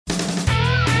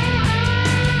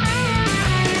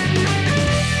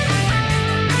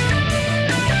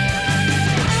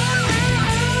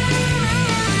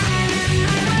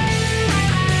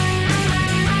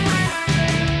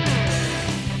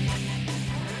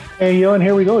Hey, yo, and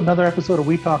here we go. Another episode of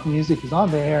We Talk Music is on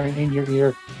the air and in your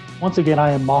ear. Once again, I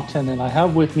am Martin, and I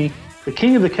have with me the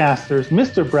king of the casters,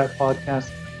 Mr. Brett Podcast.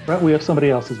 Brett, we have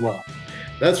somebody else as well.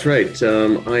 That's right.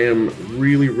 I am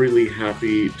really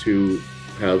happy to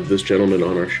have this gentleman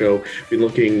on our show. Been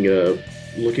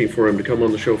looking for him to come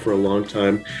on the show for a long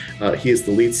time. He is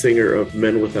the lead singer of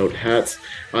Men Without Hats.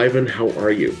 Ivan, how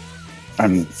are you?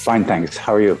 I'm fine, thanks.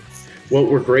 How are you? Well,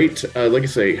 we're great. Like I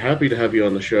say, happy to have you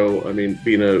on the show. I mean,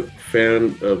 being a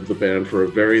fan of the band for a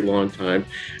very long time.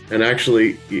 And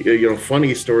actually,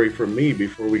 funny story from me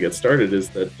before we get started is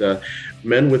that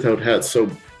Men Without Hats. So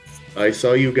I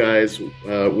saw you guys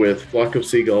with Flock of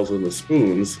Seagulls and the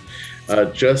Spoons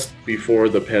just before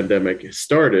the pandemic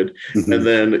started. Mm-hmm. And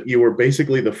then you were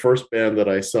basically the first band that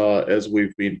I saw as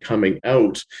we've been coming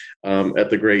out at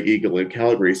the Grey Eagle in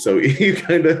Calgary. So you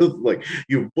kind of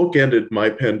you bookended my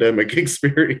pandemic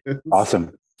experience.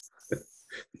 Awesome.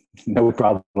 No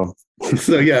problem.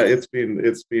 So yeah, it's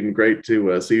been great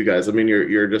to see you guys. I mean,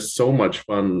 you're just so much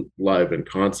fun live in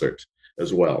concert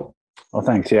as well. Well,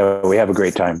 thanks. Yeah, we have a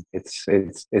great time.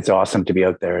 It's awesome to be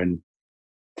out there and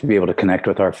to be able to connect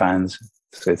with our fans.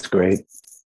 It's great.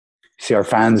 See our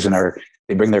fans and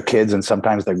they bring their kids and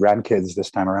sometimes their grandkids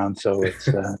this time around. So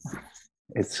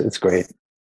it's great.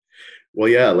 Well,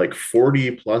 yeah, like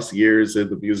 40 plus years in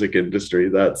the music industry.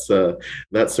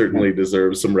 That certainly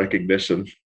deserves some recognition.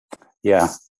 Yeah,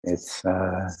 it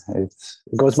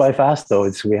goes by fast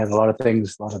though. We had a lot of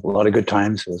things, a lot of good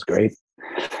times. It was great.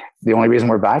 The only reason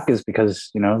we're back is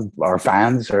because our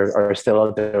fans are still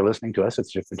out there listening to us,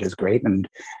 which is great. And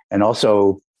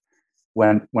also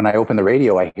when I open the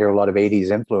radio, I hear a lot of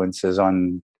 80s influences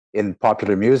in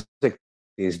popular music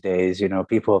these days.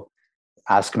 People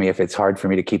ask me if it's hard for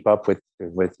me to keep up with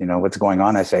what's going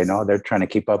on. I say no, they're trying to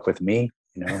keep up with me.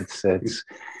 It's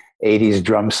 80s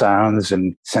drum sounds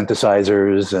and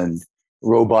synthesizers and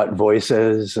robot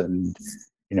voices and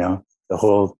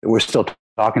we're still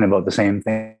talking about the same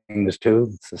things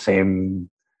too. It's the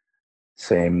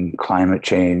same climate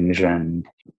change. And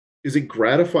is it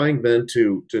gratifying then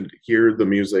to hear the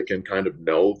music and kind of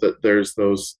know that there's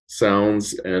those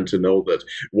sounds and to know that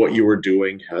what you were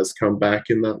doing has come back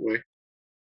in that way?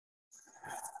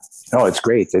 No, it's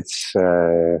great. It's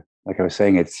like I was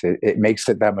saying, it makes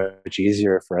it that much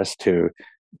easier for us to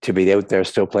be out there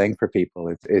still playing for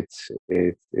people.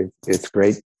 It's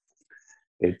great.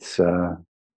 It's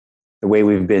the way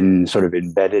we've been sort of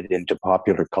embedded into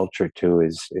popular culture too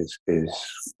is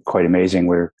quite amazing.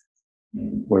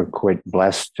 We're quite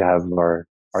blessed to have our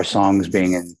songs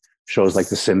being in shows like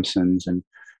The Simpsons, and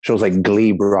shows like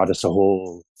Glee brought us a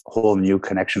whole new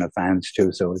connection of fans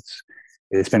too. So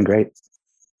it's been great.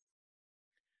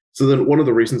 So then one of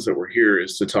the reasons that we're here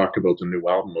is to talk about the new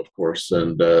album, of course,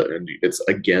 and it's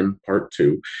again part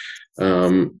 2.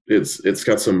 It's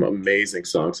got some amazing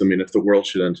songs. I mean, If the World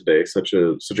Should End Today, such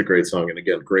a great song, and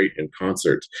again, great in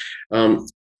concert.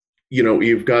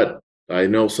 You've got, I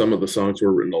know some of the songs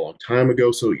were written a long time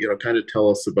ago, so kind of tell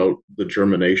us about the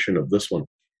germination of this one.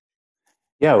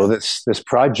 Yeah, well, this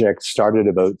project started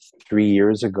about 3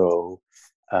 years ago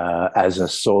as a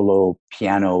solo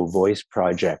piano voice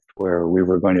project where we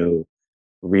were going to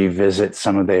revisit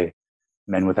some of the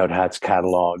Men Without Hats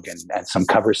catalog and some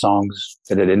cover songs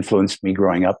that had influenced me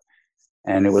growing up.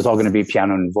 And it was all going to be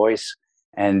piano and voice.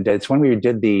 And it's when we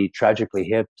did the Tragically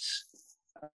Hip's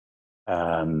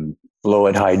Blow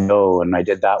It High No, and I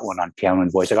did that one on piano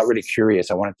and voice. I got really curious.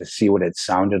 I wanted to see what it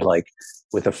sounded like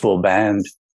with a full band,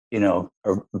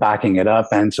 or backing it up.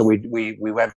 And so we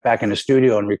went back in the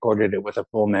studio and recorded it with a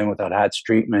full Men Without Hats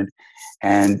treatment.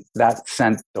 And that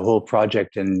sent the whole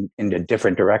project in a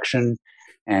different direction.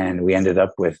 And we ended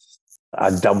up with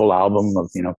a double album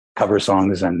of, cover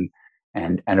songs and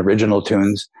original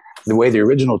tunes. The way the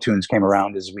original tunes came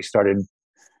around is we started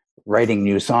writing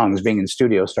new songs, being in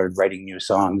studio, started writing new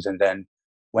songs, and then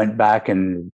went back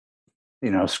and,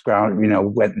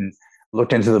 went and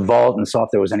looked into the vault and saw if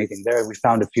there was anything there. We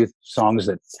found a few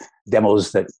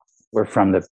demos that were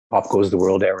from the Pop Goes the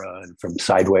World era and from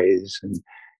Sideways.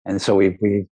 And so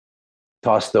we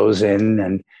tossed those in,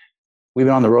 and we've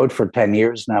been on the road for 10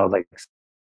 years now,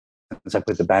 since I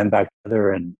put the band back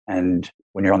together. And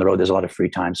when you're on the road, there's a lot of free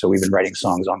time. So we've been writing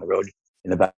songs on the road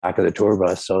in the back of the tour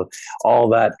bus. So all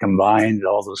that combined,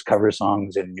 all those cover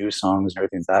songs and new songs and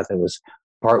everything that was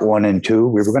part 1 and 2.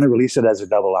 We were going to release it as a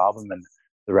double album, and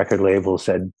the record label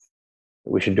said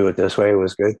we should do it this way. It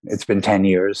was good. It's been 10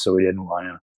 years, so we didn't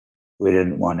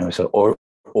want to so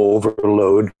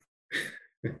overload.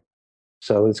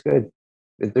 So it's good.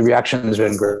 The reaction has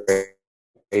been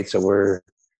great. So we're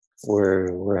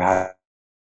happy.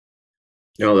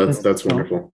 No, that's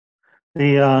wonderful.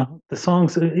 The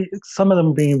songs, some of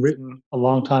them being written a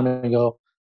long time ago,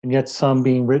 and yet some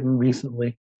being written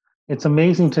recently. It's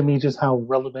amazing to me just how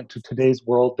relevant to today's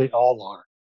world they all are,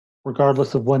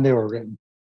 regardless of when they were written.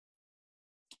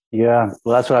 Yeah,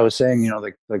 well, that's what I was saying.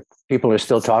 Like people are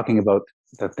still talking about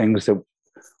the things that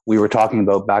we were talking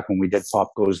about back when we did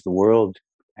 "Pop Goes the World,"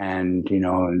 and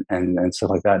and stuff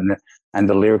like that, and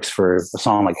the lyrics for a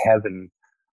song like "Heaven,"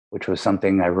 which was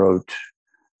something I wrote.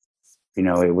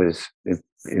 It was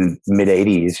in mid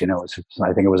 '80s.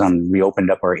 I think it was on. We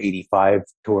opened up our '85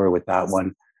 tour with that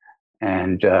one,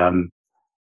 and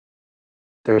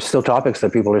there's still topics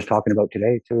that people are talking about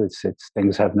today too. It's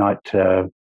things have not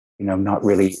not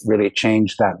really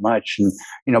changed that much.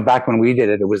 And back when we did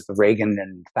it, it was the Reagan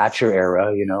and Thatcher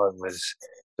era. It was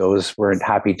those weren't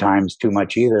happy times too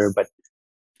much either. But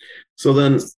So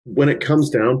then, when it comes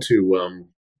down to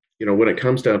when it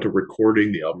comes down to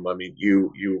recording the album, I mean,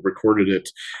 you recorded it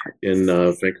in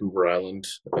Vancouver Island.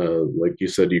 Like you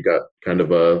said, you got kind of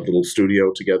a little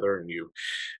studio together, and you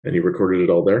recorded it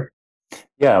all there.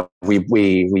 yeah, we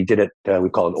did it. We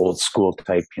call it old school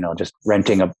type. Just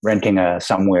renting a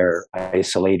somewhere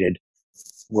isolated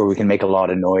where we can make a lot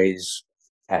of noise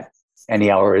at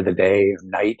any hour of the day or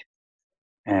night.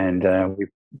 And we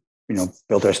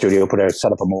built our studio,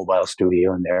 set up a mobile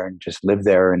studio in there, and just lived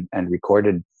there and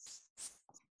recorded.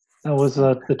 That was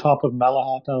at the top of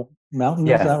Malahata Mountain, is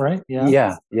Yeah, that right? Yeah.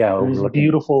 yeah, It was a overlooking.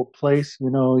 beautiful place.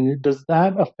 Does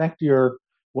that affect your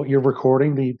what you're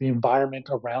recording, the environment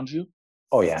around you?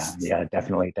 Oh yeah,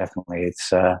 definitely.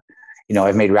 It's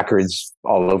I've made records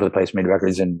all over the place. Made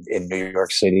records in New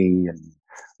York City and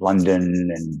London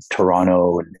and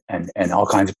Toronto and all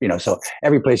kinds of So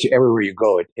everywhere you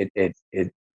go, it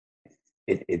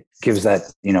gives that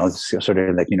it's sort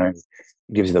of like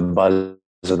gives you the buzz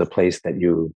of the place that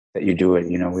you do it.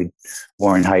 We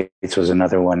Warren Heights was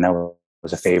another one that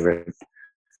was a favorite.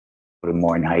 To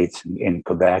Morin Heights in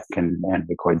Quebec and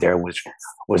record there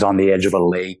was on the edge of a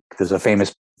lake. There's a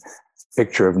famous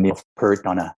picture of Neil Peart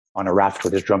on a raft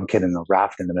with his drum kit in the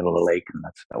raft in the middle of the lake, and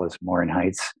that was Morin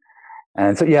Heights.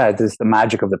 And so yeah, there's the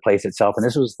magic of the place itself, and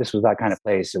this was that kind of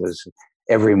place. It was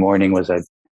every morning was a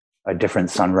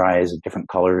different sunrise, different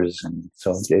colors, and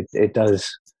so it does.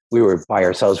 We were by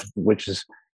ourselves, which is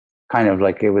kind of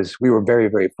like it was. We were very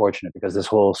very fortunate because this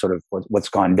whole sort of what's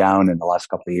gone down in the last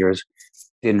couple of years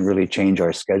didn't really change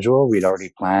our schedule. We'd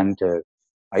already planned to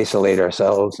isolate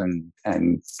ourselves and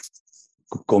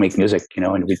go make music,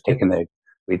 and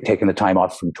we'd taken the time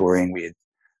off from touring.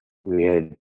 We had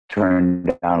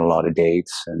turned down a lot of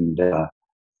dates, and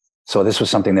so this was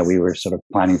something that we were sort of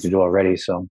planning to do already.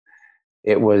 So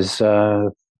it was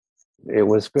it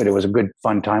was good. It was a good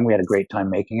fun time. We had a great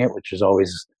time making it, which is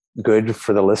always good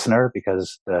for the listener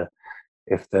because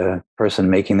if the person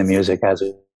making the music has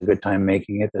a good time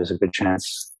making it, there's a good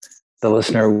chance the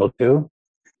listener will too.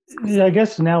 Yeah, I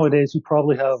guess nowadays you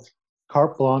probably have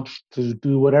carte blanche to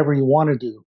do whatever you want to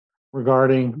do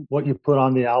regarding what you put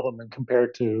on the album and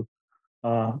compared to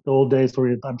the old days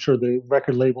where I'm sure the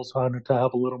record labels wanted to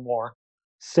have a little more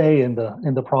say in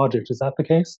the project. Is that the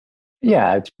case?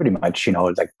 Yeah, it's pretty much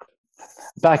like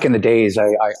back in the days.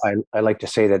 I like to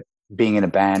say that being in a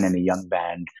band and a young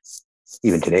band,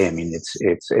 even today, I mean,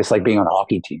 it's like being on a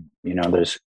hockey team.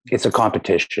 It's a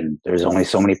competition. There's only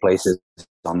so many places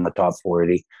on the top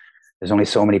 40. There's only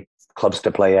so many clubs to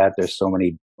play at. There's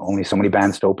only so many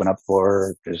bands to open up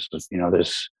for. There's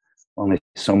only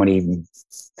so many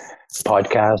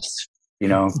podcasts, you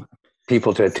know,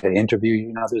 people to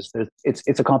interview.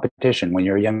 It's a competition when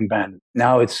you're a young band.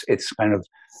 Now it's kind of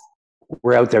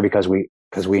we're out there because we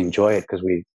enjoy it because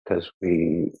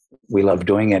we love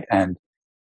doing it and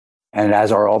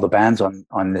as are all the bands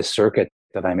on this circuit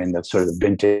that I'm in. That's sort of the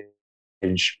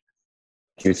vintage.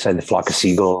 You said the Flock of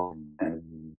Seagull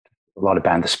and a lot of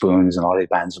band, the Spoons, and all the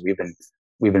bands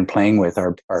we've been playing with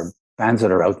are bands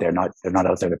that are out there. They're not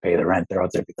out there to pay the rent. They're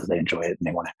out there because they enjoy it and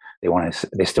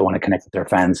they still want to connect with their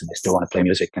fans and they still want to play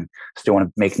music and still want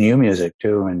to make new music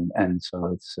too. And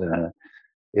so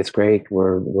it's great.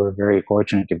 We're very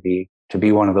fortunate to be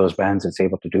one of those bands that's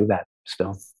able to do that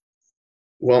still.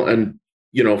 Well, and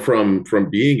from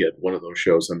being at one of those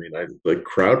shows, I mean, the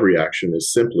crowd reaction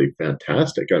is simply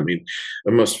fantastic. I mean,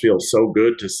 it must feel so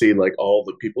good to see like all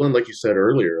the people, and like you said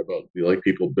earlier about like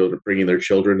people bringing their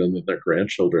children and then their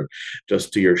grandchildren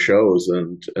just to your shows,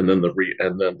 and then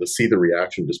and then to see the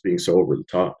reaction just being so over the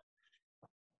top.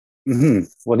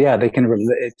 Well, yeah, they can.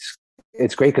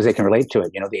 It's great because they can relate to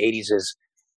it.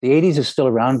 The '80s is still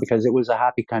around because it was a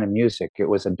happy kind of music. It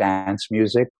was a dance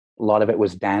music. A lot of it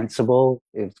was danceable.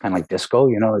 It's kind of like disco.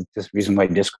 It's the reason why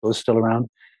disco is still around.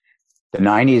 the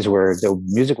 90s where the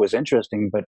music was interesting,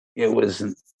 but it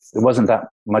wasn't that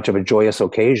much of a joyous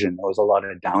occasion. There was a lot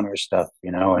of downer stuff,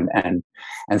 and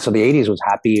so the 80s was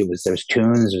happy. There's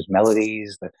tunes, there's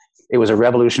melodies. It was a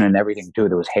revolution in everything too.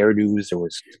 There was hairdos, there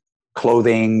was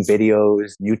clothing,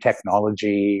 videos, new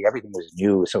technology. Everything was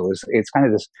new. So it's kind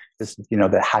of this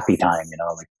the happy time,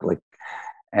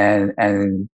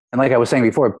 and like I was saying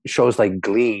before, shows like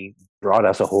Glee brought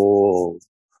us a whole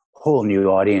new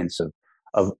audience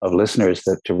of listeners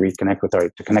to connect with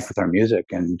our music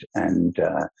and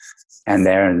the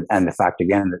fact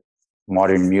again that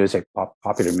modern music,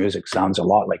 popular music sounds a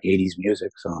lot like 80s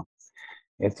music. So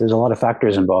there's a lot of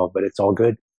factors involved, but it's all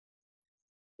good.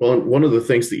 Well, one of the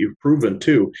things that you've proven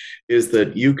too is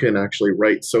that you can actually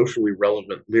write socially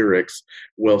relevant lyrics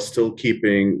while still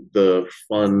keeping the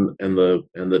fun and the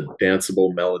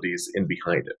danceable melodies in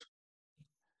behind it.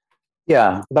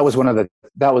 Yeah, that was one of the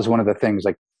things.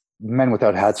 Like Men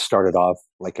Without Hats started off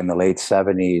like in the late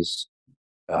 '70s,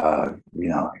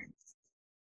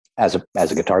 as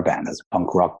a guitar band, as a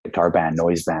punk rock guitar band,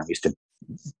 noise band.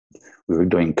 We were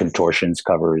doing Contortions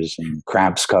covers and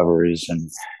Cramps covers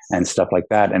and stuff like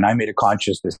that. And I made a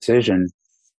conscious decision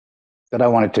that I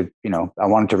wanted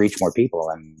to reach more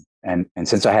people. And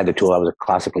since I had the tool, I was a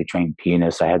classically trained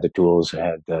pianist. I had the tools.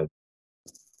 I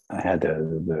had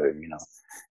the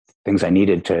things I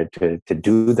needed to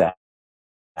do that.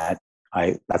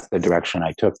 That's the direction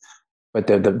I took. But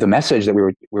the message that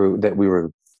we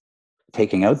were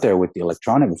taking out there with the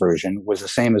electronic version was the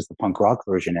same as the punk rock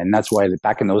version. And that's why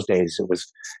back in those days, it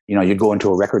was, you'd go into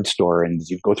a record store and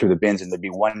you'd go through the bins and there'd be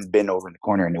one bin over in the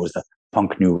corner and it was the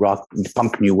punk new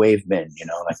wave bin,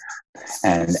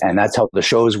 and that's how the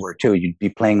shows were too. You'd be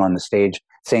playing on the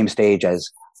same stage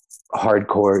as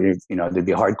hardcore, there'd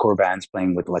be hardcore bands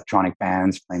playing with electronic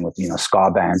bands, playing with,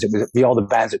 ska bands. It would be all the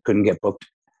bands that couldn't get booked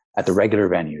at the regular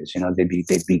venues.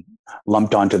 They'd be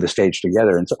lumped onto the stage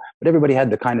together. And so, but everybody had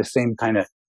the same kind of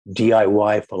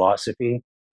DIY philosophy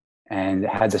and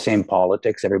had the same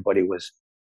politics. Everybody was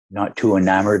not too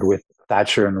enamored with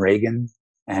Thatcher and Reagan.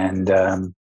 And,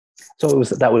 so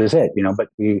that was it, but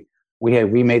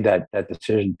we made that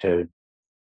decision to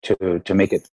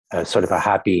make it sort of a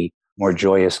happy, more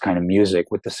joyous kind of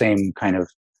music with the same kind of,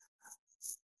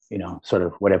 sort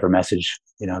of whatever message,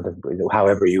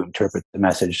 however you interpret the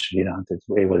message,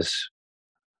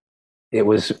 it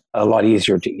was a lot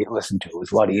easier to listen to. It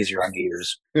was a lot easier on the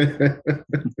ears.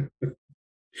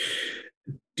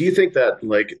 Do you think that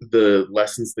like the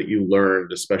lessons that you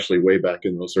learned, especially way back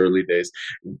in those early days,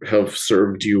 have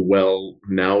served you well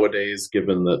nowadays,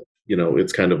 given that,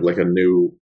 it's kind of like a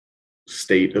new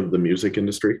state of the music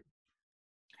industry?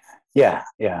 Yeah.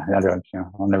 I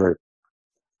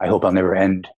hope I'll never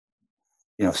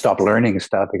stop learning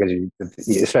stuff, because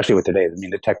especially with today,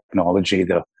 the technology,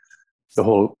 the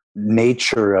whole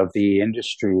nature of the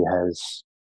industry has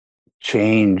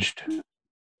changed,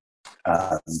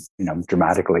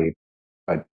 dramatically.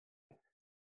 But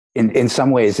in some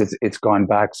ways, it's gone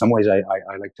back. Some ways, I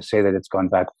like to say that it's gone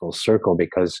back full circle,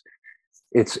 because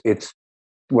it's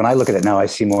when I look at it now, I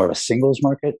see more of a singles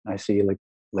market. I see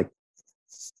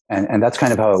and that's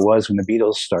kind of how it was when the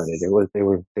Beatles started. They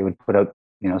would put out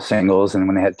singles, and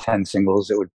when they had 10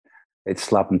 singles, they'd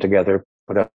slap them together,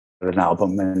 put out an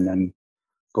album, and then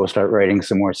go start writing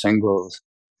some more singles.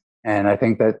 And I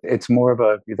think that it's more of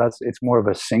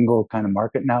a single kind of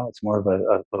market now. It's more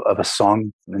of a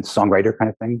song and songwriter kind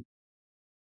of thing.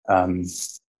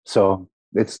 So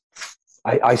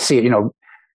I see it.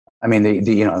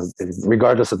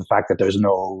 Regardless of the fact that there's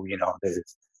no, the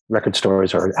record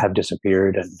stores have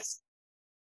disappeared, and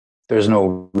there's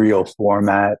no real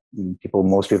format. And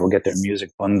most people get their music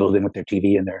bundled in with their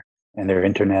TV and their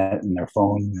internet and their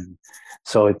phone. And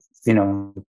so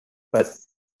but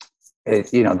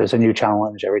there's a new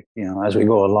challenge as we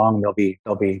go along.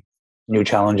 There'll be new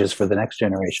challenges for the next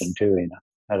generation too.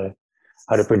 How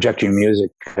to project your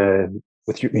music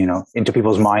with into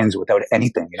people's minds without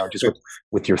anything. Just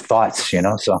with your thoughts.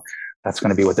 So that's going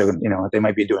to be what they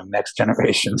might be doing next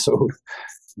generation. So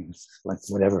like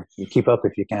whatever, you keep up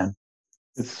if you can.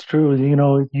 It's true.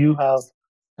 You have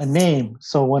a name.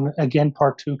 So when again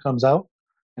part 2 comes out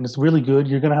and it's really good,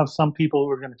 you're going to have some people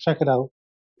who are going to check it out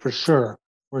for sure.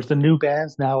 Whereas the new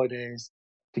bands nowadays,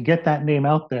 to get that name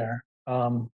out there,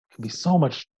 can be so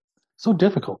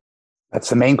difficult. That's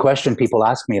the main question people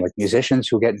ask me, like musicians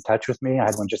who get in touch with me. I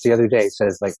had one just the other day. It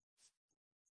says like,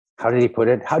 how did he put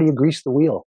it? How do you grease the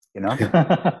wheel?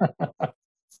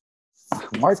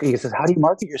 Market. He says, how do you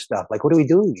market your stuff? Like, what do we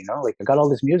do? Like, I got all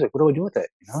this music. What do I do with it?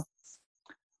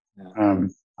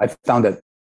 I found that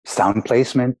sound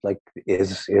placement, like,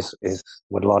 is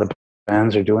what a lot of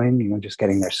bands are doing, just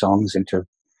getting their songs into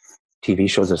TV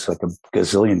shows. There's like a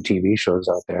gazillion TV shows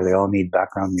out there. They all need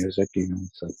background music.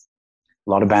 It's like a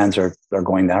lot of bands are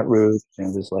going that route.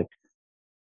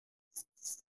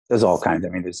 There's all kinds. I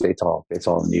mean, it's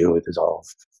all new. It's all,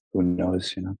 who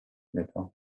knows.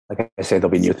 Like I say, there'll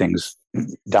be new things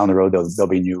down the road. There'll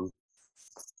be new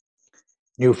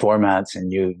formats and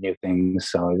new things.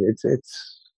 So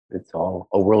it's all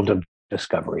a world of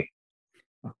discovery.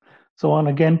 So on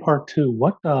Again Part Two,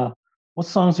 what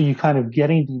songs are you kind of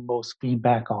getting the most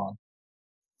feedback on?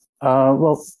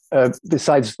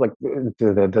 Besides like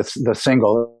the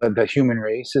single, the Human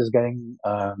Race is getting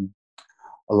a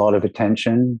lot of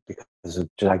attention because of,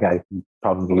 like, I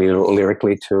probably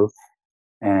lyrically too,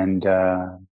 and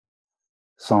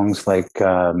songs like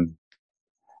I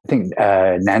think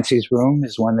Nancy's Room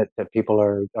is one that people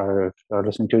are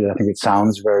listening to. I think it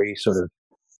sounds very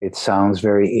it sounds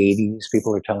very 80s.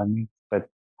 People are telling me, but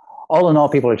all in all,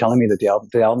 people are telling me that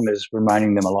the album is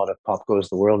reminding them a lot of Pop Goes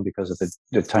the World because of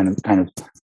the kind of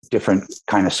different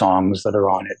kind of songs that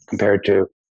are on it compared to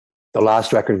the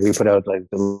last record we put out. Like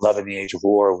the Love in the Age of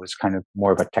War was kind of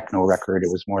more of a techno record.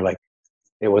 It was more like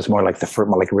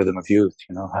like Rhythm of Youth,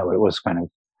 how it was kind of,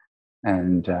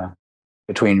 and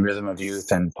between Rhythm of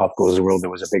Youth and Pop Goes the World,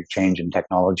 there was a big change in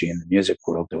technology in the music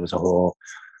world. There was a whole,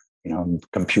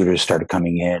 computers started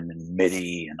coming in and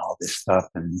MIDI and all this stuff,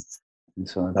 and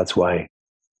so that's why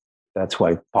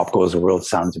Pop Goes the World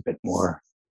sounds a bit more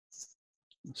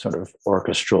sort of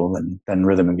orchestral than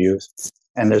Rhythm of Youth.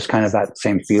 And there's kind of that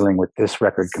same feeling with this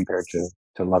record compared to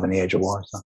Love in the Age of War.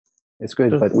 So it's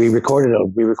good. But we recorded a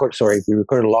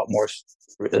lot more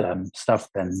stuff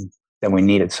than we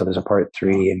needed. So there's a part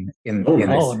 3 in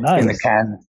the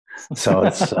can. So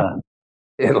it's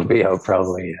it'll be out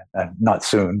probably not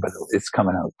soon, but it's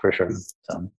coming out for sure.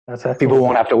 So people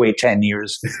won't have to wait 10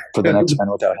 years for the next Men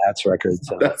Without Hats record.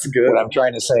 So that's good. What I'm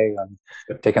trying to say, I'm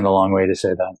taking the long way to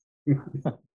say that.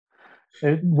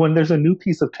 When there's a new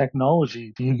piece of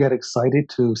technology, do you get excited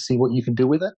to see what you can do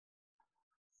with it?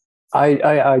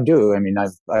 I do. I mean,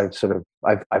 I've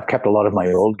kept a lot of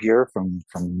my old gear from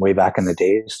way back in the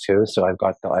days too. So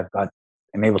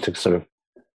I'm able to sort of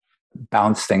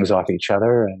bounce things off each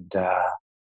other,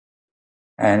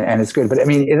 and it's good. But I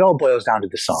mean, it all boils down to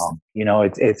the song.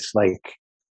 It's like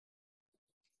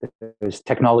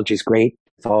technology is great.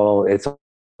 It's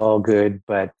all good,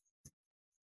 but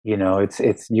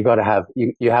it's you got to have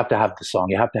you have to have the song.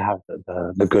 You have to have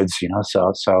the goods.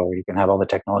 So you can have all the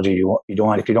technology you don't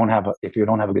want. If you don't have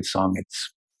a good song,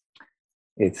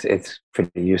 it's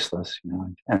pretty useless.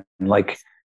 And like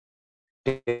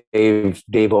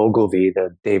Dave Ogilvy,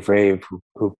 the Dave Rave,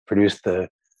 who produced the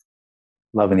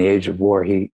Love in the Age of War,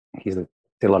 he's did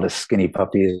a lot of Skinny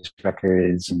Puppies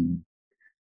records and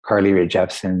Carly Rae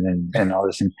Jepsen and all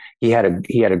this. And he had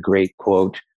a great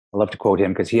quote. I love to quote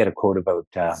him because he had a quote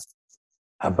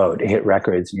about hit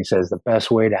records, and he says the best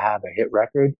way to have a hit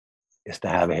record is to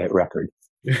have a hit record.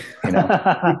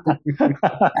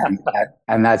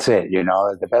 And that's it.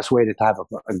 The best way to have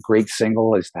a great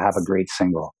single is to have a great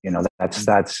single.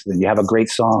 That's you have a great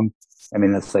song. I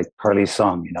mean, that's like Carly's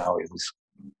song. It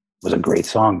was a great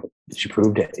song. She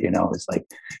proved it. It's like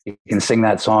you can sing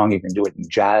that song, you can do it in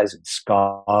jazz and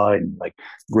ska and like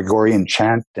Gregorian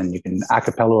chant, and you can a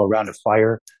cappella around a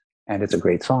fire, and it's a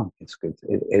great song. It's good.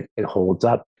 It holds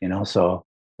up. So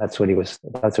that's what he was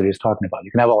talking about.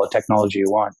 You can have all the technology you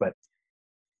want, but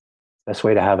best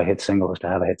way to have a hit single is to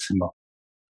have a hit single.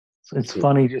 It's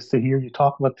funny just to hear you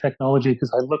talk about technology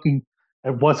because I'm looking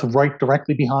at what's right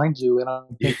directly behind you, and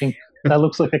I'm thinking that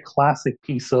looks like a classic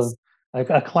piece of like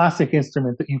a classic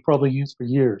instrument that you've probably used for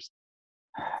years.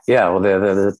 Yeah, well,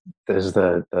 there's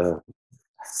the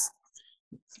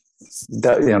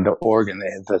organ.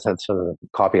 That's sort of a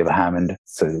copy of a Hammond.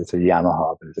 So it's a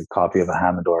Yamaha, but it's a copy of a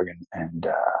Hammond organ, and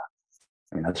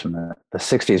I mean that's from the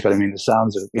 '60s. But I mean the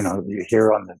sounds of you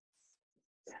hear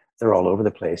they're all over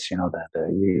the place. You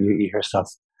hear stuff.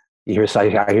 I hear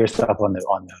stuff on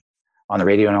the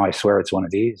radio now. I swear it's one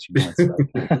of these. It's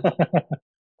like,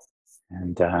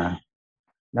 and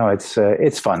no, it's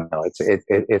fun though.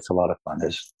 It's a lot of fun.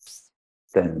 There's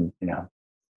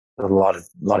a lot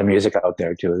of music out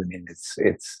there too. I mean,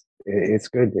 it's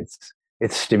good.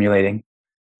 It's stimulating.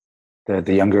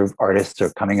 The younger artists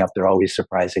are coming up. They're always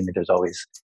surprising me. There's always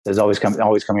coming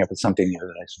up with something new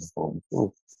that I sort of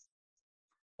go,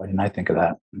 why didn't I think of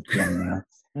that?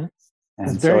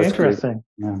 It's very interesting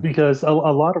because a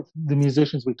lot of the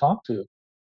musicians we talk to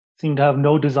seem to have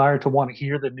no desire to want to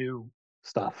hear the new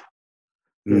stuff.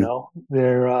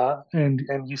 They're and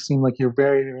you seem like you're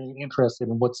very, very interested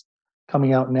in what's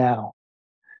coming out now.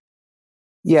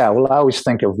 Yeah, well, I always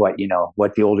think of what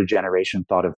the older generation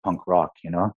thought of punk rock.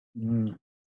 Mm.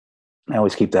 I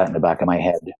always keep that in the back of my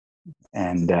head,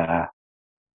 and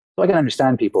so I can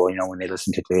understand people, when they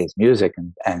listen to today's music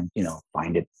and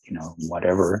find it,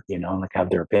 whatever, like have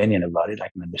their opinion about it. I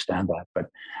can understand that, but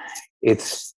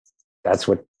it's that's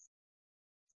what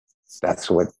that's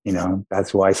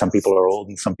why some people are old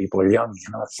and some people are young.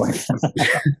 It's like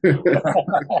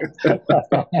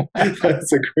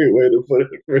That's a great way to put it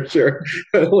for sure.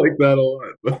 I like that a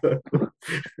lot.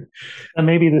 And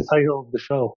maybe the title of the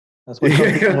show. That's why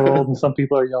some people are old and some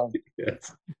people are young.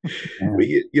 Yes. yeah. But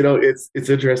it's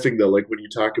interesting though, like when you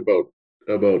talk about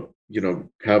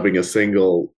having a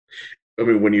single. I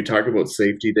mean, when you talk about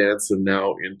Safety Dance and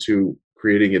now into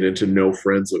creating it into No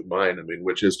Friends of Mine, I mean,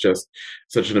 which is just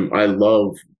such I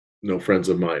love No Friends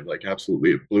of Mine, like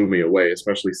absolutely, it blew me away,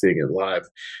 especially seeing it live.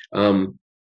 Um,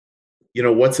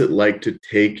 what's it like to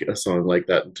take a song like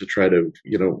that and to try to,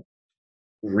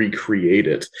 recreate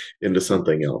it into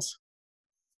something else?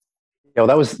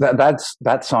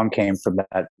 That song came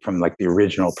from like the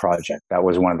original project. That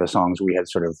was one of the songs we had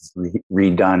sort of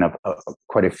redone of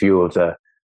quite a few of the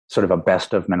sort of a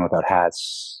best of Men Without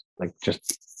Hats, like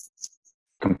just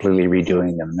completely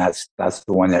redoing them. And that's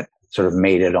the one that sort of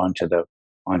made it onto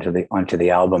the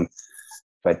album.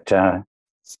 But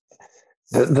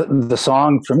the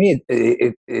song for me,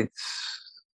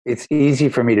 it's easy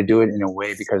for me to do it in a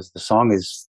way because the song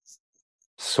is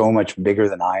so much bigger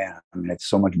than I am. I mean, it's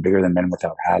so much bigger than Men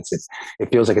Without Hats. It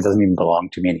feels like it doesn't even belong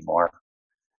to me anymore.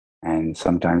 And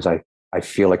sometimes I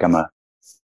feel like I'm a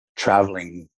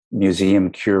traveling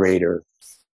museum curator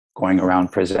going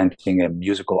around presenting a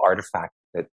musical artifact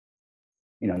that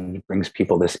brings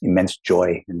people this immense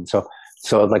joy. And so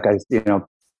like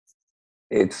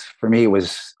it's for me,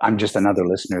 I'm just another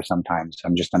listener. Sometimes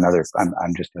I'm just I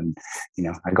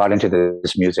got into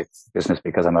this music business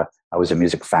because I was a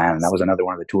music fan. That was another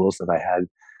one of the tools that I had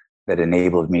that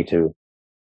enabled me to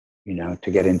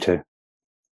to get into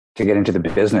the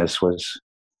business. Was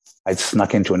I'd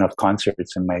snuck into enough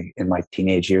concerts in my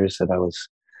teenage years that I was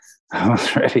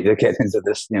ready to get into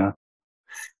this.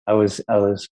 I was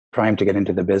primed to get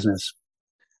into the business.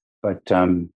 But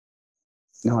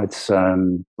no, it's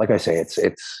like I say, it's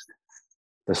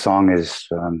the song is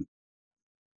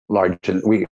larger.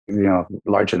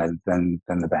 Larger than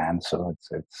the band. So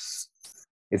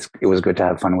it was good to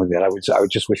have fun with it. I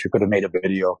would just wish we could have made a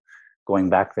video going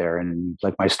back there. And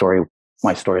like my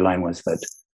storyline was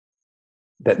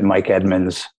that Mike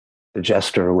Edmonds, the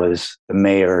jester, was the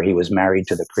mayor. He was married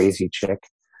to the crazy chick,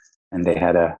 and they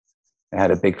had a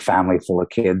big family full of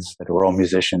kids that were all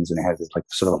musicians, and they had this like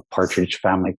sort of a Partridge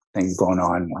Family thing going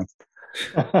on,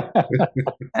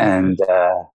 and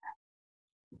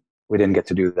we didn't get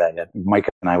to do that yet. Mike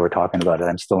and I were talking about it.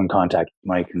 I'm still in contact with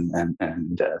Mike,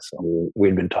 and so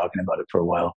we'd been talking about it for a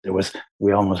while.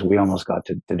 We almost got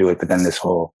to do it, but then this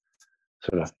whole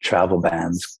sort of travel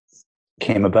bans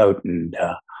came about, and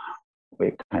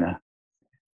we kind of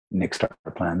nixed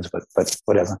our plans. But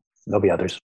whatever, there'll be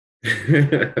others.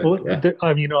 Well,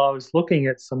 I was looking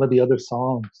at some of the other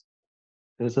songs.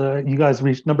 You guys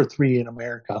reached number 3 in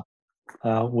America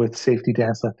with Safety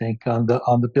Dance, I think, on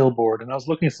the Billboard. And I was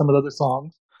looking at some of the other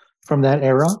songs from that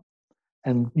era,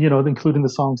 and including the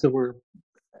songs that were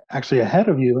actually ahead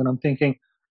of you. And I'm thinking,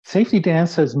 Safety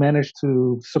Dance has managed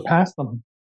to surpass them,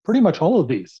 pretty much all of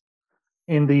these,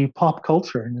 in the pop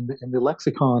culture and in the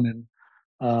lexicon.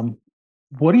 And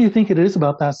what do you think it is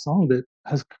about that song that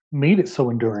has made it so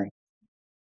enduring?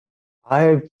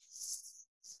 I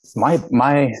my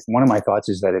one of my thoughts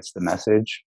is that it's the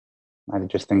message. I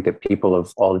just think that people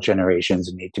of all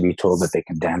generations need to be told that they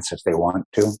can dance if they want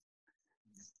to,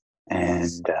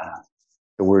 and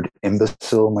the word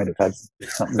imbecile might have had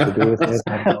something to do with it.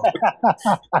 I don't know.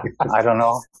 I don't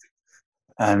know.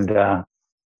 And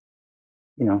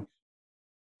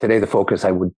today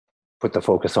I would put the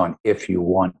focus on if you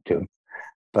want to,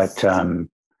 but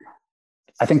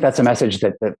I think that's a message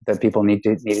that people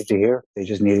needed to hear. They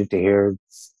just needed to hear.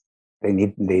 They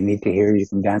need to hear you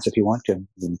can dance if you want to.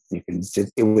 You can.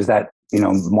 It was that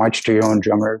march to your own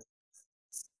drummer,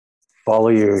 follow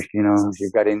your your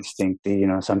gut instinct.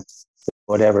 Some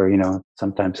whatever.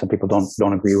 Sometimes some people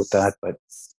don't agree with that, but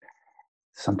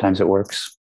sometimes it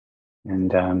works.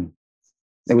 And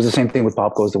it was the same thing with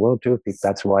Pop Goes the World too.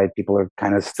 That's why people are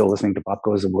kind of still listening to Pop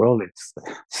Goes the World. It's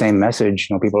the same message.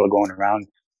 People are going around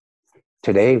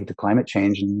today with the climate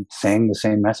change and saying the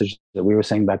same message that we were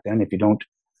saying back then. If you don't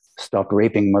stop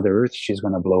raping Mother Earth, she's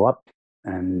going to blow up.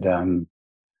 And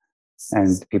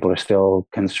people are still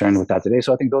concerned with that today.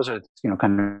 So I think those are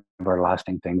kind of our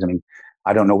lasting things. I mean,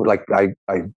 I don't know. Like I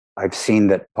I've seen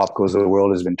that Pop Goes the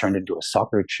World has been turned into a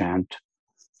soccer chant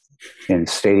in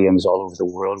stadiums all over the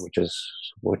world, which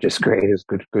is great. It's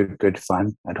good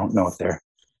fun. I don't know if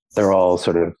they're all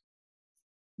sort of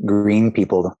green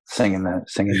people singing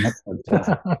it.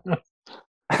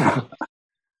 But,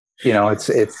 you know,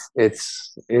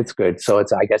 it's good. So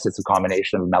I guess it's a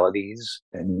combination of melodies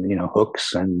and, you know,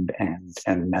 hooks and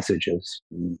messages.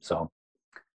 And so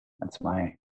that's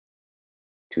my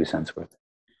 2 cents worth.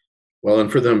 Well,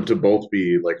 and for them to both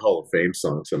be like Hall of Fame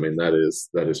songs, I mean, that is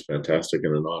fantastic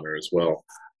and an honor as well.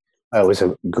 It was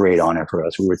a great honor for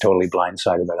us. We were totally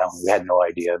blindsided by that one. We had no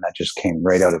idea. And that just came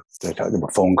right out of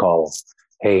the phone call.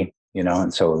 Hey, you know,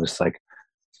 and so it was like,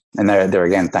 and there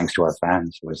again, thanks to our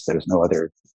fans, there's no other,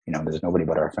 you know, there's nobody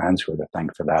but our fans who are to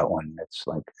thank for that one. It's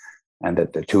like, and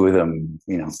that the two of them,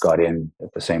 you know, got in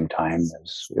at the same time.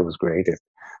 It was great. It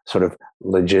sort of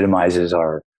legitimizes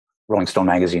our Rolling Stone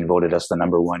magazine voted us the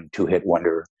 #1 2-hit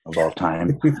wonder of all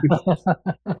time.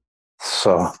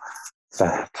 So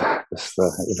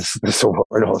this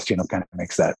award also, you know, kind of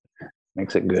makes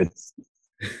it good.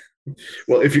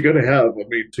 Well, if you're going to have, I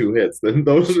mean, 2 hits, then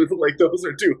those are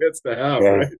 2 hits to have. Yeah,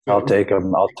 right? I'll take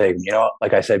them. You know,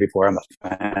 like I said before, I'm a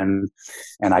fan,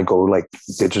 and I go like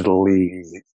digitally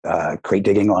crate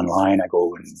digging online. I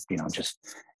go and, you know, just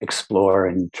explore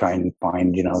and try and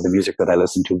find, you know, the music that I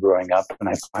listened to growing up, and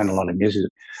I find a lot of music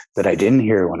that I didn't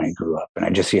hear when I grew up, and I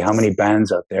just see how many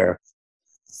bands out there,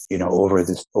 you know,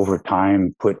 over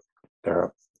time put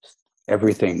their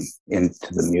everything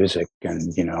into the music,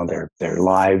 and, you know, their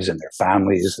lives and their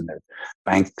families and their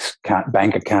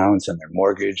bank accounts and their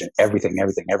mortgage and everything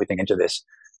into this.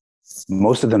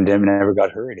 Most of them never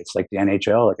got heard. It's like the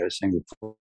NHL, like I was saying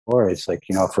before. It's like,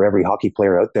 you know, for every hockey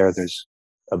player out there, there's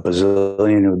a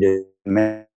bazillion who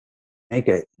didn't make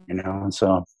it, you know. And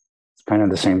so it's kind of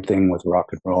the same thing with rock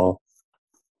and roll.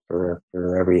 For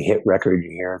every hit record you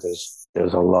hear,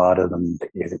 there's a lot of them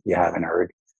that you haven't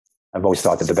heard. I've always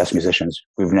thought that the best musicians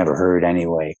we've never heard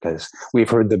anyway, because we've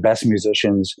heard the best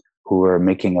musicians who are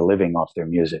making a living off their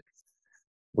music.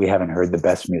 We haven't heard the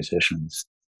best musicians.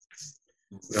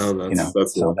 No,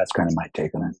 so that's kind of my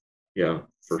take on it. Yeah,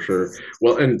 for sure.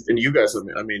 Well, and you guys,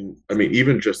 I mean,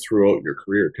 even just throughout your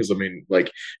career, because I mean,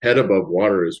 like Head Above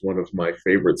Water is one of my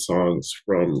favorite songs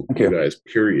from you guys,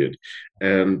 period.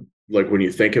 And like when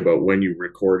you think about when you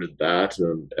recorded that,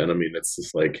 and I mean, it's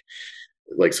just like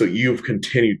so you've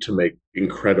continued to make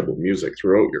incredible music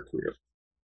throughout your career.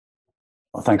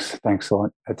 Well, thanks a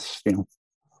lot. That's, you know,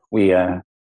 we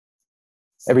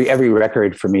every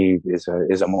record for me is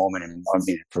a moment, and I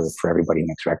mean, for everybody who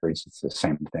makes records, it's the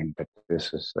same thing. But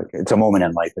this is like, it's a moment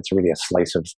in life. It's really a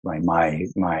slice of my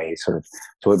sort of.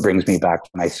 So it brings me back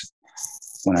when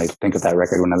I think of that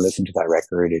record, when I listen to that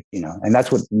record, it, you know, and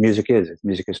that's what music is.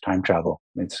 Music is time travel.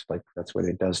 It's like, that's what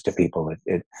it does to people.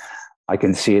 I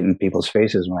can see it in people's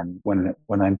faces when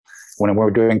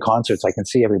we're doing concerts. I can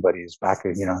see everybody's back.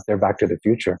 You know, they're back to the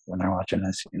future when they're watching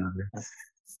us. You know,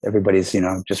 everybody's, you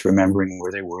know, just remembering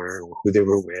where they were, who they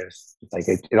were with. Like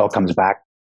it all comes back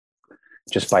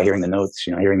just by hearing the notes.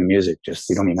 You know, hearing the music. Just,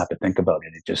 you don't even have to think about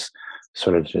it. It just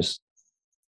sort of it just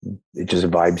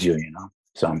vibes you. You know.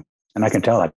 So, and I can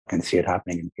tell. I can see it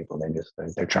happening in people.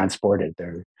 They're transported.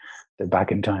 They're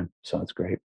back in time. So it's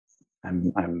great.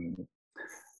 I'm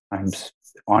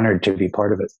honored to be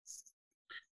part of it.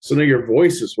 So now your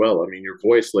voice as well. I mean, your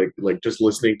voice, like just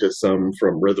listening to some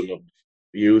from Rhythm of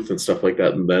Youth and stuff like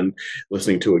that, and then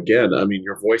listening to again. I mean,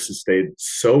 your voice has stayed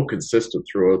so consistent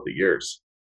throughout the years.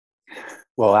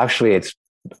 Well, actually,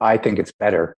 I think it's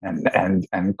better.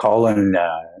 And Colin,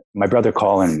 my brother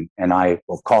Colin and I.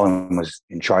 Well, Colin was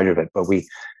in charge of it,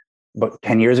 but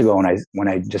 10 years ago when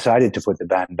I decided to put the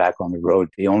band back on the road,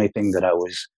 the only thing that I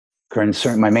was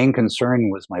my main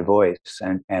concern was my voice,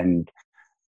 and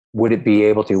would it be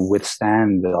able to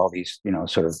withstand all these, you know,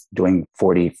 sort of doing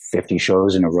 40, 50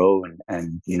 shows in a row,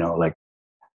 and you know, like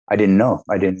I didn't know,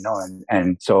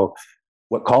 and so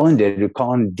what Colin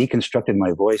deconstructed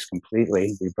my voice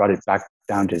completely. We brought it back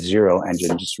down to zero and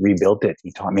just rebuilt it.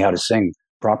 He taught me how to sing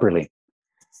properly,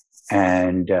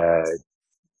 and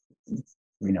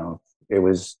you know, it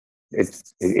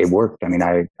worked. I mean,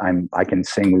 I can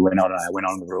sing. I went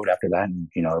on the road after that, and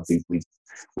you know,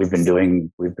 we've been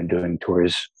doing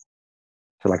tours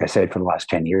for, like I said, for the last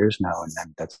 10 years now,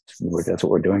 and that's what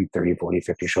we're doing, 30, 40,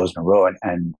 50 shows in a row,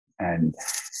 and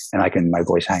my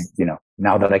voice hang, you know,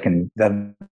 now that I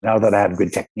have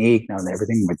good technique, now that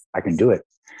everything, I can do it.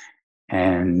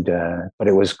 And but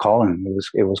it was Colin,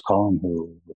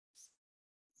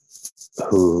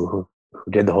 who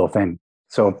did the whole thing.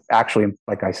 So actually,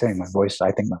 like I say, I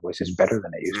think my voice is better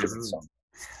than it used to be.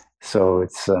 So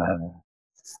it's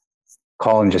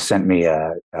Colin just sent me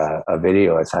a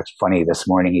video. It's actually funny. This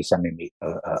morning he sent me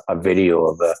a video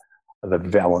of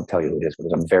I won't tell you who it is, but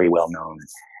it's a very well known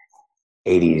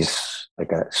 '80s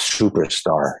like a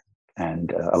superstar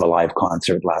and of a live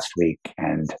concert last week.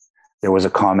 And there was a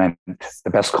comment. The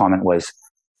best comment was,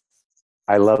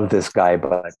 "I love this guy,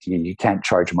 but you can't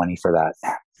charge money for that."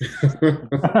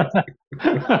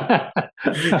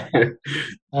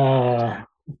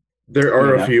 There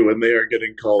are a few, and they are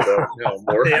getting called out now.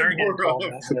 They are getting called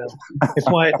out. Yeah. It's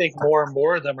why I think more and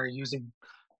more of them are using,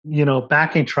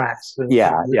 backing tracks. A lot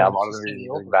of them are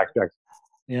using back tracks.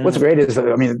 Yeah. What's great is,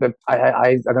 I mean,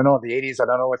 I don't know the '80s. I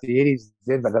don't know what the '80s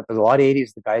did, but there's a lot of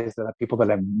 '80s. The guys, people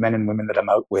that I'm men and women that I'm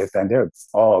out with, and they're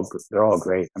all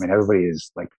great. I mean, everybody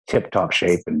is like tip top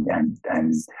shape, and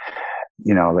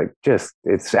like just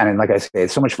and like I say,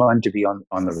 it's so much fun to be on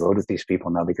the road with these people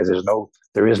now because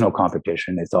there is no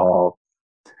competition. It's all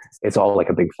like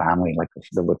a big family, like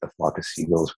with the Flock of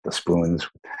Seagulls, with the Spoons,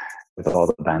 with all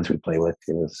the bands we play with.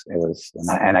 It was,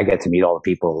 and I get to meet all the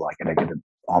people. I get to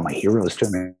all my heroes too. I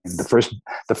mean, the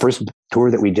first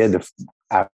tour that we did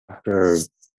after, I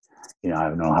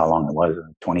don't know how long it was,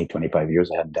 20, 25 years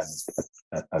I hadn't done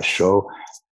a show.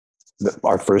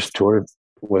 Our first tour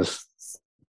was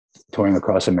touring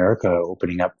across America,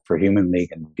 opening up for Human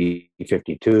League and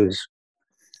B-52s.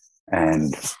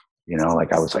 And,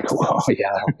 I was like, whoa,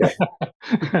 yeah, okay.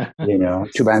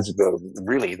 Two bands,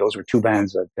 really, those were two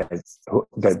bands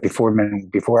that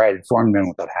before I had formed Men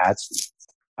Without Hats,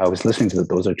 I was listening to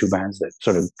those are two bands that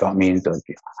sort of got me into,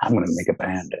 I'm going to make a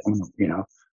band. I'm going to,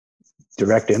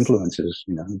 direct influences.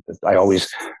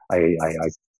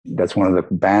 That's one of the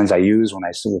bands I use when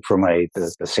I for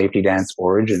the Safety Dance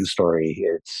origin story.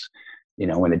 It's,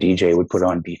 when the DJ would put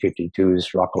on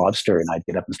B-52's Rock Lobster, and I'd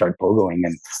get up and start pogoing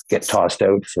and get tossed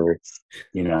out for,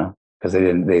 because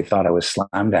they thought I was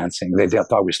slam dancing. They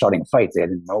thought we were starting a fight. They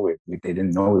didn't know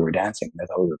we were dancing. They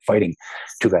thought we were fighting.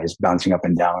 Two guys bouncing up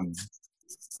and down,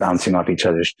 bouncing off each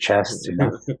other's chests,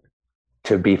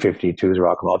 to B-52's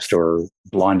Rock Lobster or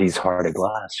Blondie's Heart of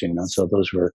Glass, So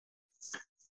those were,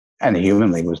 and the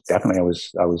Human League was definitely. I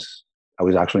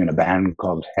was actually in a band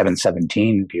called Heaven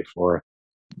 17 before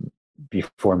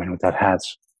Men Without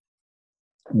Hats,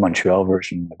 Montreal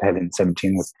version of Heaven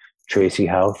 17 with Tracy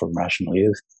Howe from Rational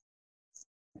Youth,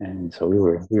 and so we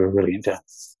were really into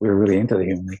the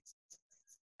Human League.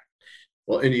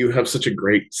 Well, and you have such a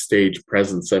great stage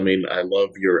presence. I mean, I love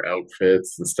your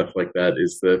outfits and stuff like that.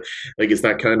 Is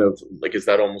that kind of like, is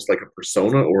that almost like a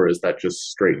persona, or is that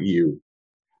just straight you?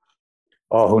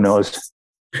 Oh, who knows?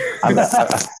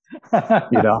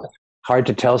 Hard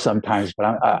to tell sometimes,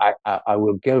 but I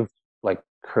will give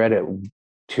credit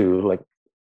to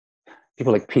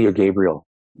people like Peter Gabriel,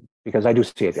 because I do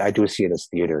see it as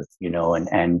theater,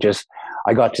 and just,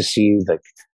 I got to see the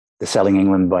Selling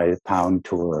England by the Pound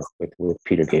tour with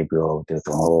Peter Gabriel, the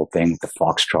whole thing, the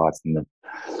foxtrot and the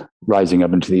rising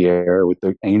up into the air with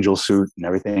the angel suit and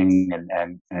everything.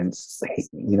 And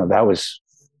that was,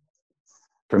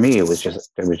 for me, it was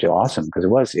just awesome, because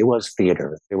it was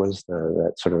theater. It was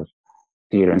that sort of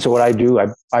theater. And so what I do, I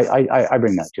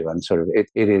bring that too. I'm sort of,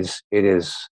 it is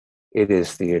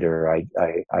theater.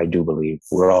 I do believe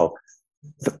we're all,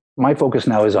 my focus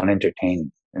now is on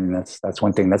entertaining. And that's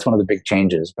one thing. That's one of the big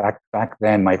changes. Back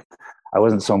then, I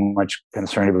wasn't so much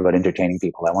concerned about entertaining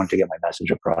people. I wanted to get my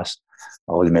message across.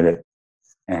 I'll admit it.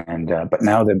 And but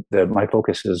now my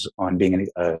focus is on being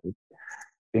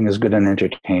as good an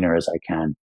entertainer as I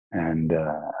can, and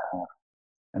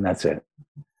that's it.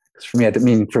 Because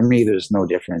for me, there's no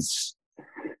difference,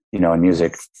 in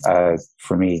music.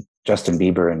 For me, Justin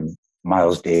Bieber and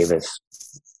Miles Davis,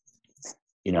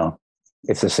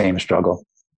 it's the same struggle.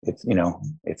 It's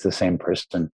it's the same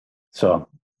person. So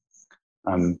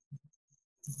I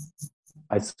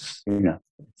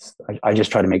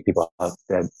just try to make people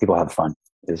have fun,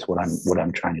 is what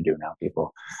I'm trying to do now.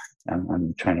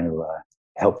 I'm trying to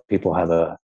help people have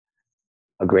a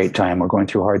great time. We're going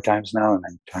through hard times now, and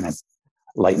I'm trying to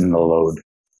lighten the load.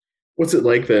 What's it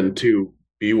like then to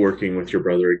be working with your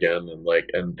brother again,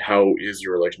 and how is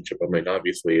your relationship? I mean,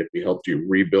 obviously, if he helped you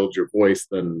rebuild your voice,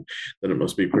 then it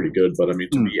must be pretty good. But I mean,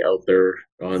 to be out there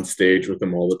on stage with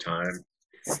him all the time.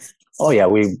 Oh yeah,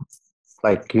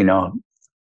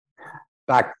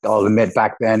 I'll admit,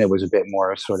 back then it was a bit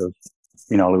more sort of,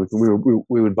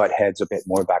 we would butt heads a bit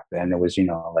more back then. It was,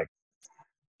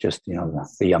 just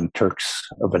the Young Turks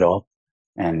of it all,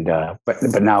 and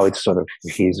but now it's sort of,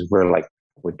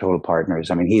 we're total partners.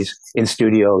 I mean, he's in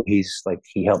studio. He's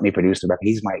he helped me produce the record.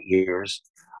 He's my ears.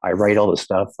 I write all the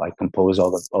stuff. I compose all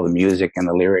the music and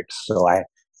the lyrics. So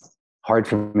hard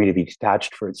for me to be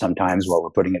detached for it sometimes while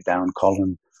we're putting it down.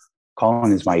 Colin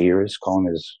Colin is my ears. Colin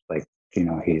is like,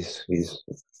 he's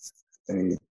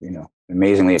a,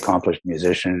 amazingly accomplished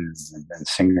musician and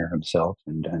singer himself,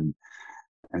 and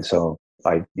so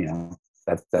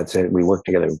that's it. We work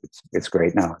together. It's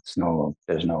great now.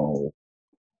 There's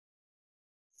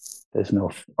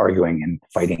no arguing and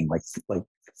fighting like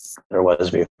there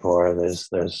was before.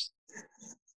 There's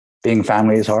being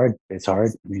family is hard. It's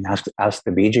hard. I mean, ask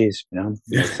the Bee Gees.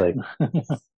 It's like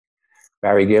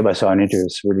Barry Gibb. I saw an interview.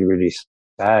 It's really, really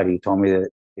sad. He told me that.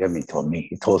 I mean, he told me.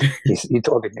 He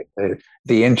told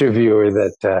the interviewer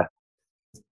that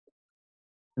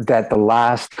the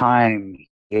last time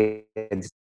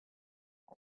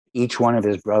each one of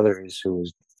his brothers, who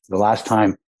was the last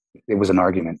time it was an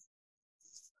argument,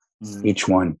 each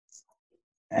one,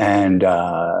 and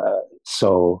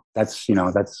so that's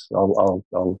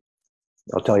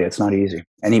I'll tell you, it's not easy.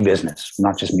 Any business,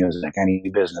 not just music, any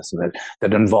business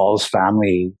that involves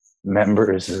family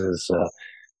members is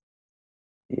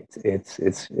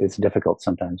it's difficult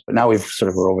sometimes. But now we're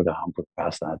over the hump. We're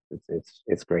past that.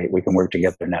 It's great. We can work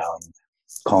together now. And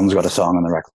Colin's got a song on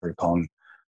the record. Colin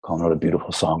wrote a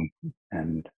beautiful song,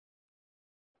 and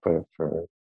for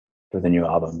the new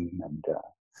album, and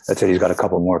that's it. He's got a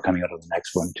couple more coming out of the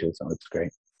next one too. So it's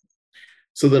great.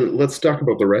 So then let's talk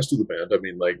about the rest of the band. I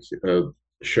mean, like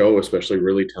Show, especially,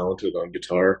 really talented on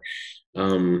guitar.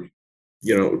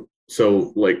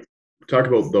 So like talk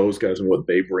about those guys and what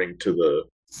they bring to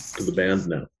the band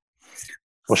now.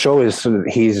 Well, Show is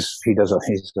he's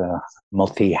a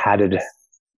multi-hatted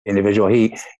individual.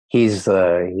 He's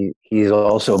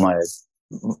also my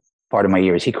part of my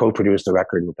ears. He co-produced the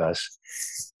record with us.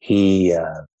 He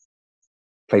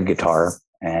played guitar,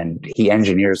 and he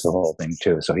engineers the whole thing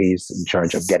too. So he's in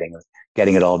charge of getting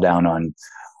it all down on,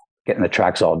 getting the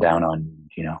tracks all down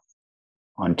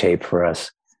on tape for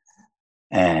us.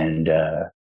 And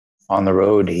on the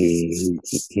road,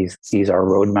 he's our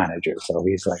road manager. So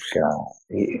he's like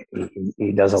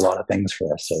he does a lot of things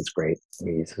for us. So it's great.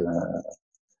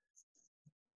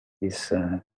 He's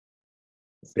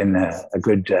been a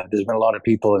good. There's been a lot of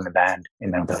people in the band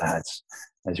in Mental Hats,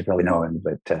 as you probably know him,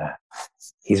 but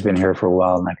he's been here for a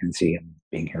while, and I can see him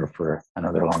being here for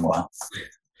another long while.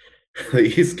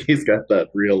 He's got that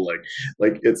real like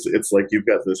it's like you've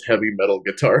got this heavy metal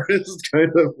guitarist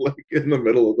kind of like in the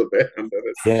middle of the band,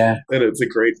 and it's a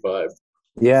great vibe.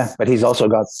 Yeah, but he's also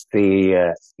got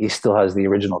he still has the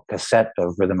original cassette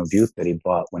of Rhythm of Youth that he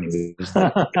bought when he was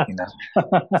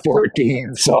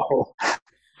 14. So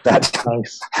that's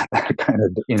nice. That kind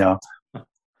of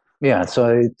yeah. So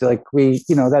it's like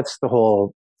that's the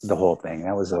whole thing.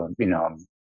 That was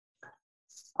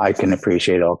I can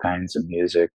appreciate all kinds of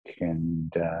music,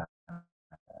 and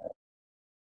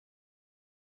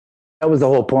that was the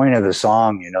whole point of the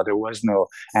song. There was no,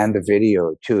 and the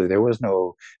video too. There was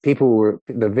no,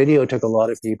 the video took a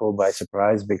lot of people by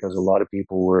surprise, because a lot of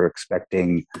people were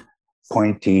expecting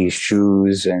pointy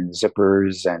shoes and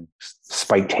zippers and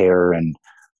spiked hair and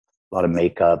a lot of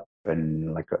makeup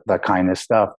and like that kind of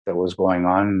stuff that was going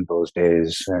on those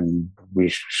days. And we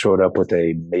showed up with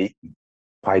a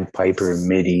Pied Piper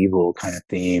medieval kind of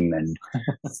theme, and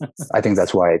I think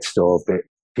that's why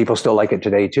people still like it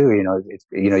today too.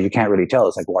 You can't really tell.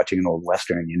 It's like watching an old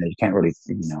Western. You can't really,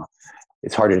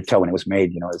 it's harder to tell when it was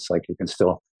made. It's like you can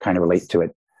still kind of relate to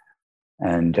it.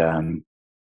 And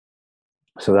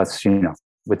so that's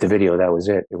with the video, that was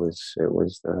it. It was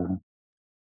the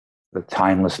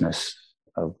timelessness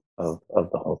of the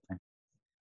whole thing.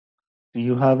 Do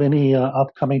you have any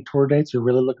upcoming tour dates you're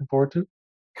really looking forward to?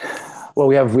 Well,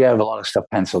 we have a lot of stuff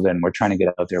penciled in. We're trying to get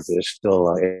out there, but it's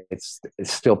still it's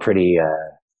still pretty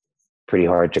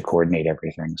hard to coordinate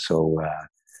everything. So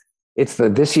it's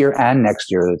this year and next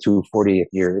year, the two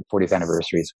 40th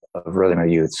anniversaries of Rhythm of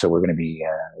Youth. So we're going to be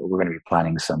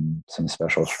planning some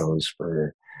special shows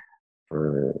for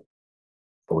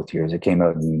both years. It came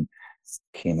out in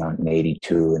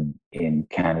 '82 in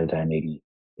Canada and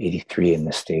 '83 in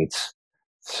the States.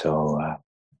 So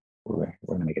we're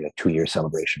going to make it a 2-year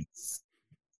celebration.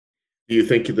 Do you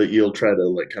think that you'll try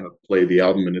to kind of play the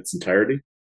album in its entirety?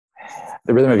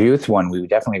 The Rhythm of Youth one, we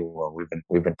definitely will.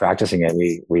 We've been practicing it.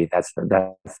 That's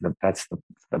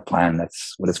the plan.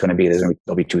 That's what it's going to be.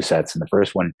 There'll be 2 sets, and the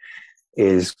first one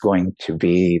is going to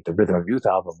be the Rhythm of Youth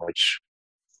album. Which,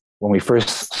 when we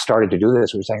first started to do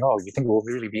this, we were saying, "Oh, you think we'll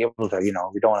really be able to? We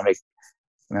don't want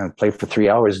to play for 3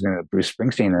 hours in Bruce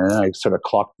Springsteen." And then I sort of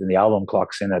clocked, and the album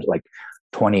clocks in at like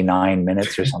 29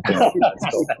 minutes or something.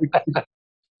 So,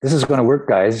 this is going to work,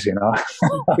 guys.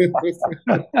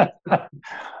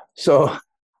 So,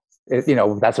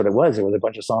 that's what it was. It was a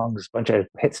bunch of songs, a bunch of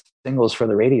hit singles for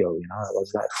the radio.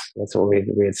 That's what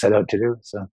we had set out to do.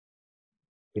 So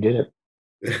We did it.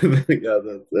 Yeah,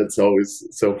 that's always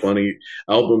so funny.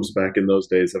 Albums back in those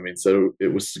days, I mean, so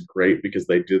it was great because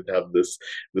they did have this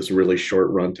really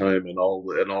short runtime, and all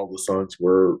the songs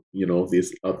were, you know,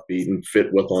 these upbeat and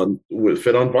fit on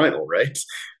vinyl, right?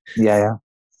 Yeah,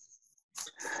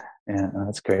 yeah.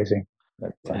 That's crazy.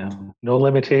 But, Yeah. No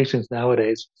limitations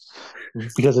nowadays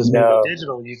because it's maybe no,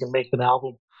 digital. You can make an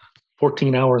album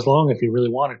 14 hours long if you really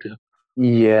wanted to.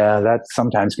 yeah, that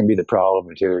sometimes can be the problem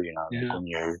too. Yeah. When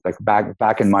you're like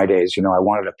back in my days, I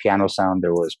wanted a piano sound.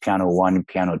 There was piano one,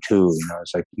 piano two.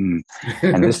 It's like,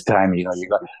 and this time,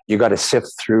 you got to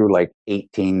sift through like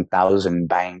 18,000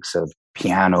 banks of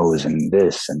pianos and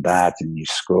this and that, and you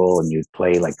scroll and you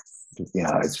play like,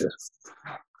 it's just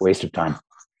waste of time.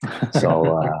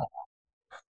 So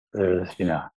there's,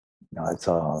 it's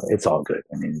all good.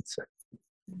 I mean, it's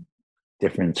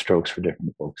different strokes for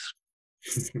different folks.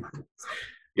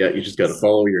 Yeah, you just got to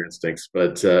follow your instincts.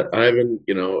 But Ivan,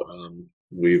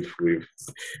 we've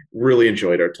really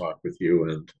enjoyed our talk with you,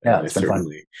 and I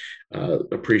certainly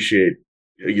appreciate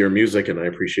your music, and I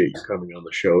appreciate you coming on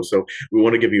the show. So we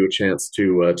want to give you a chance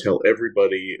to tell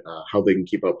everybody how they can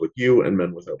keep up with you and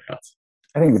Men Without Hats.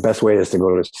 I think the best way is to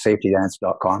go to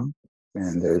safetydance.com,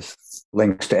 and there's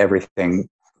links to everything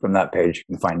from that page. You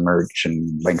can find merch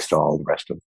and links to all the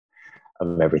rest of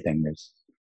everything. There's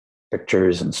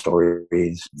pictures and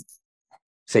stories.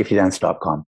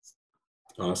 Safetydance.com.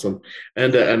 Awesome.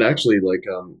 And actually, like,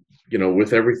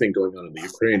 with everything going on in the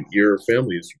Ukraine, your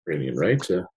family is Ukrainian, right?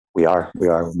 We are.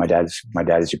 My dad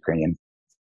is Ukrainian.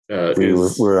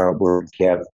 We're in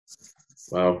Kiev.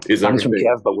 Wow. I'm from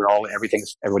Kiev, but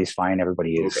everybody's fine.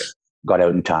 Everybody is got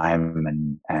out in time,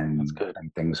 and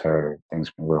things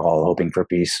we're all hoping for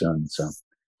peace soon. So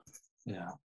yeah.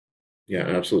 Yeah,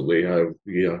 absolutely.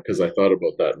 Because I thought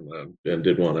about that and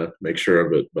did want to make sure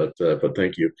of it, but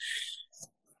thank you.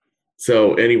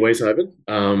 So, anyways, Ivan,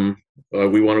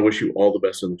 we want to wish you all the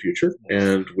best in the future,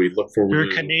 and we look forward. You're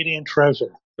a Canadian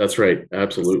treasure. That's right,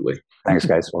 absolutely. Thanks,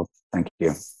 guys. Well, thank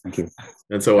you.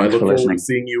 And so, I look forward to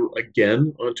seeing you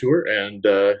again on tour,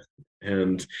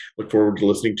 and look forward to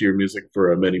listening to your music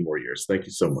for many more years. Thank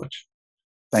you so much.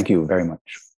 Thank you very much.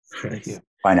 Thank you.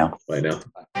 Bye now. Bye now.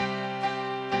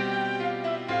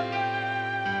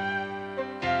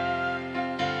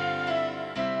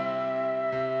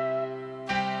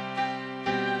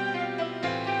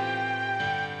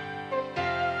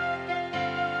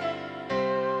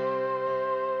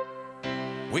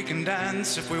 We can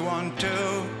dance if we want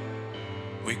to.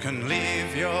 We can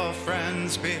leave your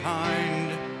friends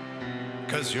behind.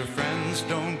 'Cause your friends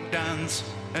don't dance,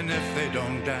 and if they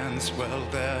don't dance, well,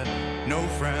 they're no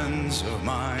friends of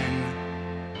mine.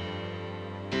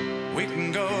 We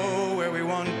can go where we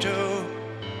want to,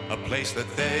 a place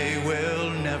that they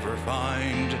will never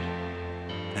find.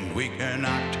 And we can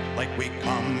act like we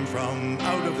come from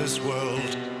out of this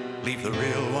world, leave the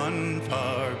real one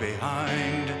far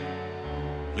behind.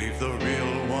 Leave the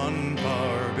real one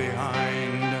far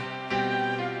behind.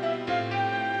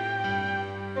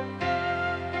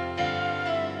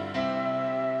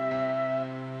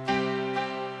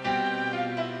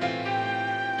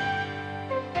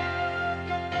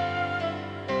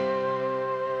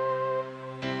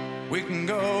 We can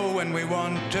go when we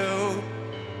want to.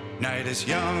 Night is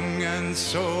young and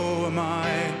so am I.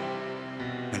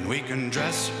 And we can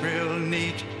dress real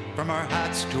neat from our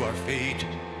hats to our feet,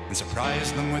 and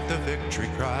surprise them with the victory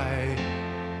cry.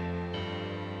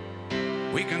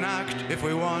 We can act if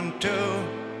we want to.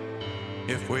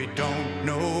 If we don't,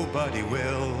 nobody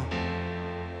will.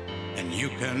 And you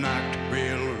can act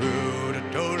real rude,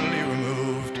 totally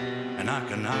removed, and I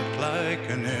can act like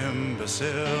an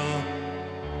imbecile.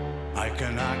 I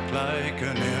can act like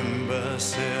an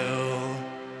imbecile.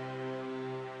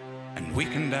 And we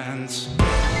can dance. We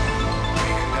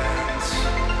can dance.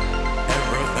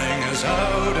 Everything is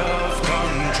out of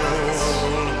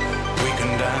control. We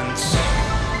can dance.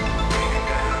 We can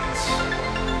dance.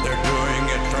 They're doing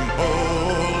it from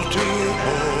pole to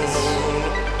pole.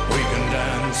 We can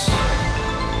dance.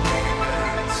 We can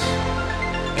dance.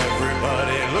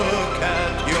 Everybody look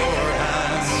at your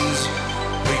hands.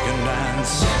 We can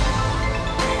dance.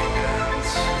 We can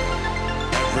dance.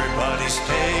 Everybody's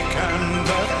taken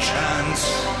the chance.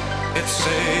 It's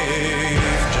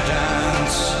safe to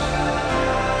dance.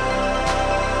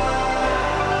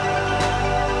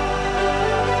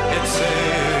 It's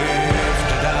safe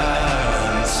to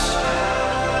dance.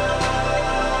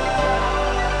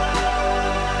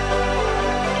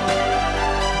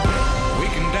 We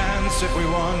can dance if we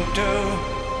want to.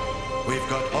 We've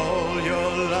got all your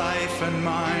life and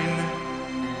mine.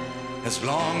 As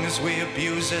long as we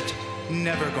abuse it,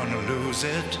 never gonna lose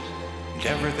it.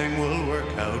 everything will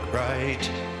work out right.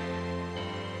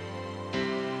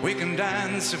 We can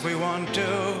dance if we want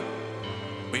to.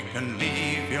 We can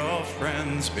leave your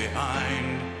friends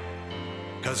behind.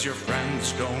 'Cause your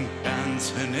friends don't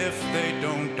dance, and if they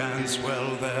don't dance,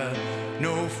 well, they're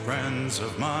no friends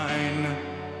of mine.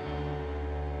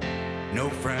 No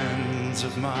friends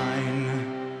of mine.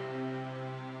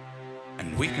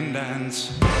 And we can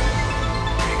dance.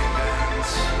 We can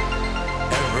dance.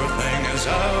 Everything is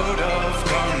out of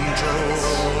control.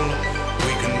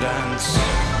 We can dance.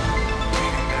 We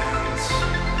can dance.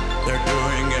 They're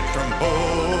doing it from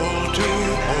pole to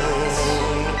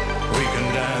pole. We can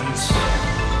dance.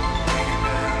 We can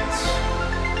dance.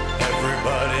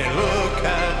 Everybody look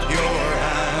at your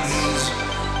hands.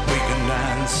 We can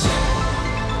dance.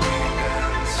 We can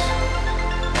dance.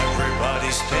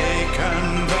 Everybody's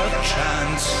taken the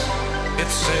chance.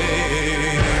 It's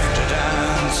safe to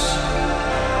dance.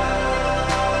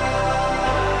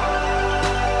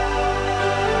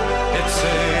 It's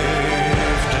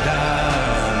safe to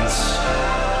dance.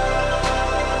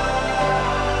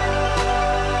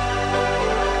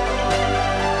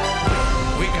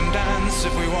 We can dance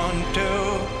if we want to.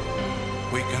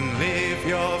 We can leave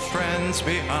your friends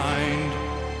behind.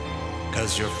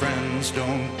 'Cause your friends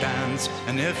don't dance,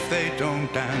 and if they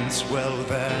don't dance, well,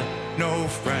 they're no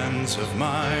friends of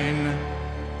mine.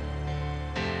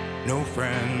 No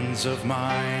friends of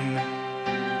mine.